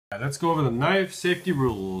Let's go over the knife safety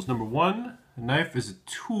rules. Number 1, a knife is a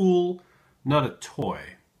tool, not a toy,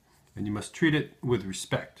 and you must treat it with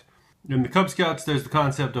respect. In the Cub Scouts, there's the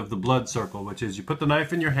concept of the blood circle, which is you put the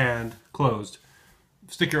knife in your hand, closed,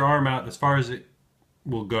 stick your arm out as far as it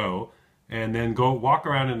will go, and then go walk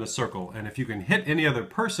around in a circle. And if you can hit any other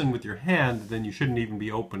person with your hand, then you shouldn't even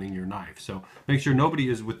be opening your knife. So make sure nobody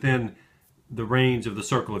is within the range of the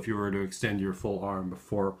circle if you were to extend your full arm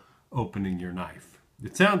before opening your knife.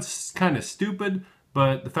 It sounds kind of stupid,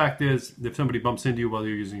 but the fact is, if somebody bumps into you while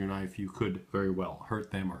you're using your knife, you could very well hurt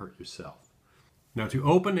them or hurt yourself. Now, to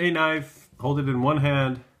open a knife, hold it in one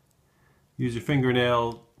hand, use your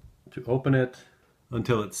fingernail to open it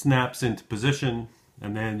until it snaps into position,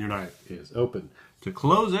 and then your knife is open. To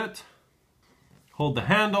close it, hold the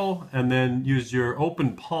handle and then use your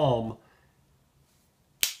open palm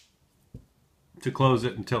to close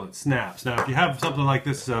it until it snaps. Now, if you have something like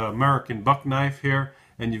this American buck knife here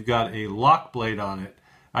and you've got a lock blade on it,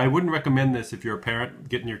 I wouldn't recommend this if you're a parent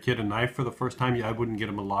getting your kid a knife for the first time. I wouldn't get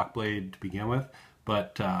them a lock blade to begin with,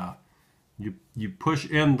 but you push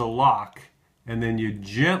in the lock and then you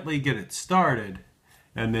gently get it started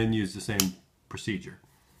and then use the same procedure.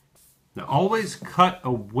 Now, always cut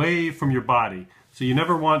away from your body. So you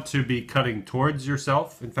never want to be cutting towards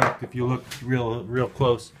yourself. In fact, if you look real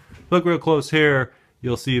close, look real close here,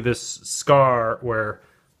 you'll see this scar where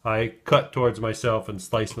I cut towards myself and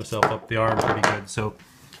slice myself up the arm pretty good. So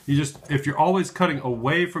you just, if you're always cutting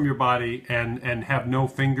away from your body and have no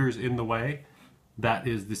fingers in the way, that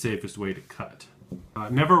is the safest way to cut.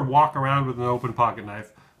 Never walk around with an open pocket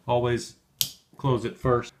knife. Always close it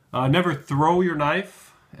first. Never throw your knife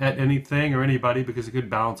at anything or anybody because it could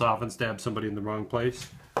bounce off and stab somebody in the wrong place.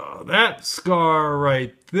 That scar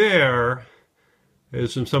right there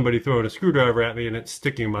is from somebody throwing a screwdriver at me and it's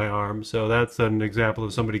sticking in my arm. So that's an example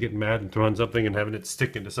of somebody getting mad and throwing something and having it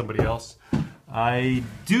stick into somebody else. I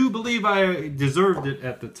do believe I deserved it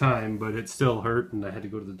at the time, but it still hurt and I had to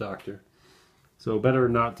go to the doctor. So better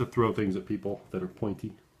not to throw things at people that are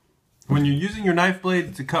pointy. When you're using your knife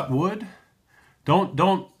blade to cut wood,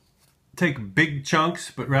 don't take big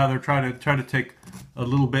chunks, but rather try to take a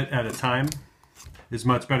little bit at a time. Is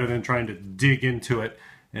much better than trying to dig into it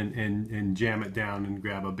and jam it down and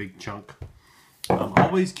grab a big chunk.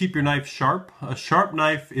 Always keep your knife sharp. A sharp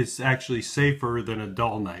knife is actually safer than a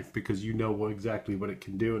dull knife because you know exactly what it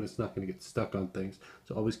can do and it's not going to get stuck on things.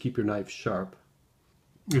 So always keep your knife sharp.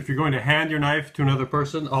 If you're going to hand your knife to another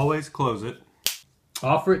person, always close it.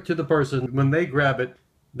 Offer it to the person. When they grab it,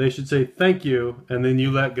 they should say thank you, and then you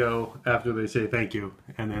let go after they say thank you,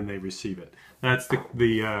 and then they receive it. That's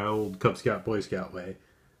the old Cub Scout, Boy Scout way.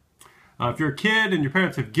 If you're a kid and your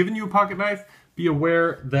parents have given you a pocket knife, be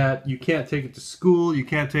aware that you can't take it to school, you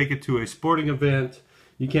can't take it to a sporting event,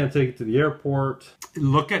 you can't take it to the airport.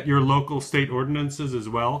 Look at your local state ordinances as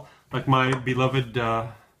well. Like my beloved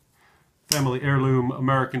family heirloom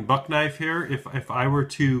American buck knife here. If I were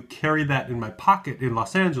to carry that in my pocket in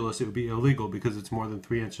Los Angeles, it would be illegal because it's more than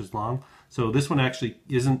 3 inches long. So this one actually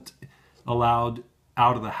isn't allowed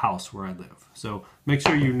out of the house where I live. So make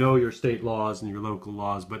sure you know your state laws and your local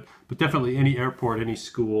laws, but definitely any airport, any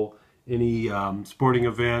school, any sporting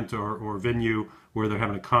event or venue where they're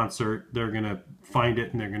having a concert, they're going to find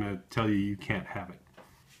it and they're going to tell you you can't have it.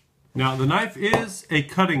 Now, the knife is a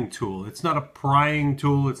cutting tool. It's not a prying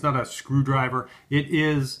tool. It's not a screwdriver. It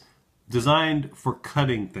is designed for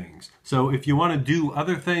cutting things. So if you want to do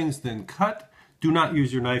other things than cut, do not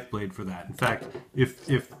use your knife blade for that. In fact, if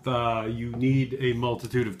you need a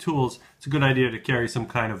multitude of tools, it's a good idea to carry some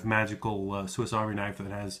kind of magical Swiss Army knife that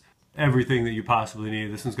has everything that you possibly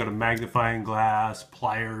need. This one's got a magnifying glass,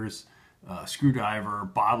 pliers, screwdriver,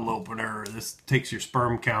 bottle opener. This takes your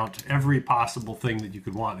sperm count. Every possible thing that you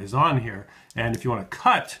could want is on here. And if you want to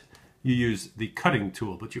cut, you use the cutting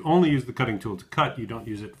tool, but you only use the cutting tool to cut. You don't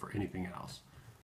use it for anything else.